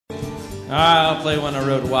I'll play one I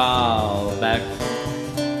wrote a while back.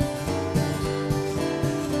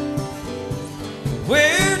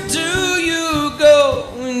 Where do you go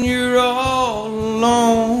when you're all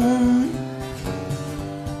alone?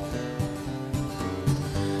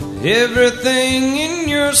 Everything in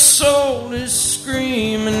your soul is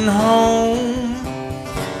screaming home.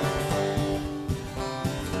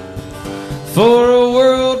 For a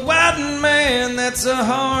worldwide man, that's a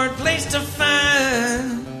hard place to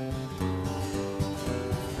find.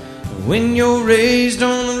 When you're raised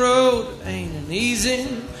on the road, it ain't an easy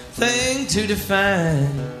thing to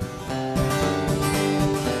define.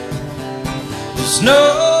 There's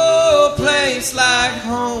no place like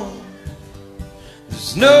home.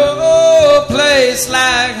 There's no place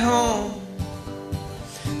like home.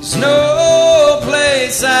 There's no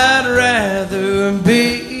place I'd rather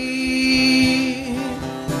be.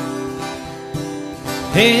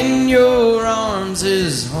 In your arms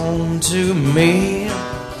is home to me.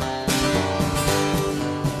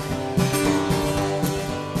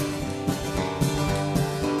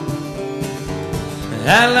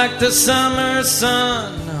 I like the summer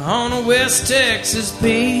sun on a West Texas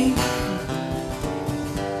beach.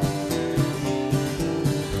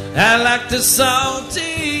 I like the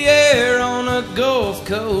salty air on a Gulf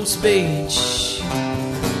Coast beach.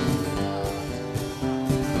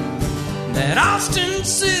 That Austin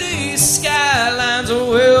City skyline's a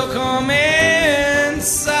welcoming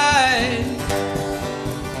sight.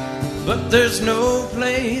 But there's no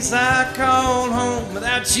place I call home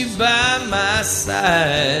without you by my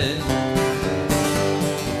side.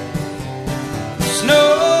 There's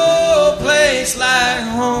no place like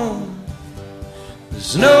home.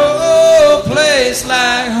 There's no place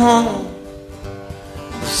like home.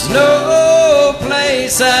 There's no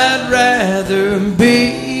place I'd rather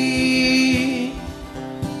be.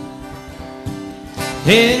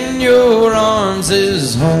 In your arms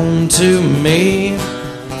is home to me.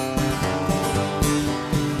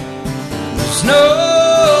 There's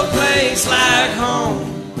no place like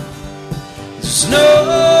home. There's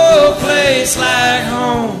no place like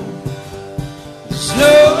home. There's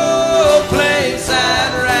no place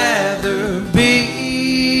I'd rather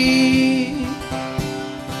be.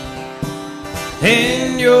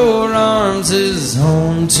 In your arms is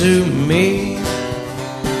home to me.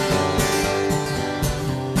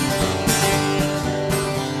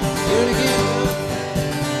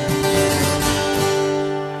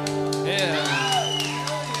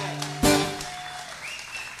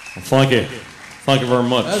 Thank you. Thank you very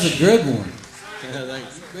much. That was a good one. Yeah,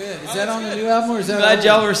 thanks. Is that on the new album or is that? Glad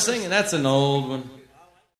y'all were singing. That's an old one.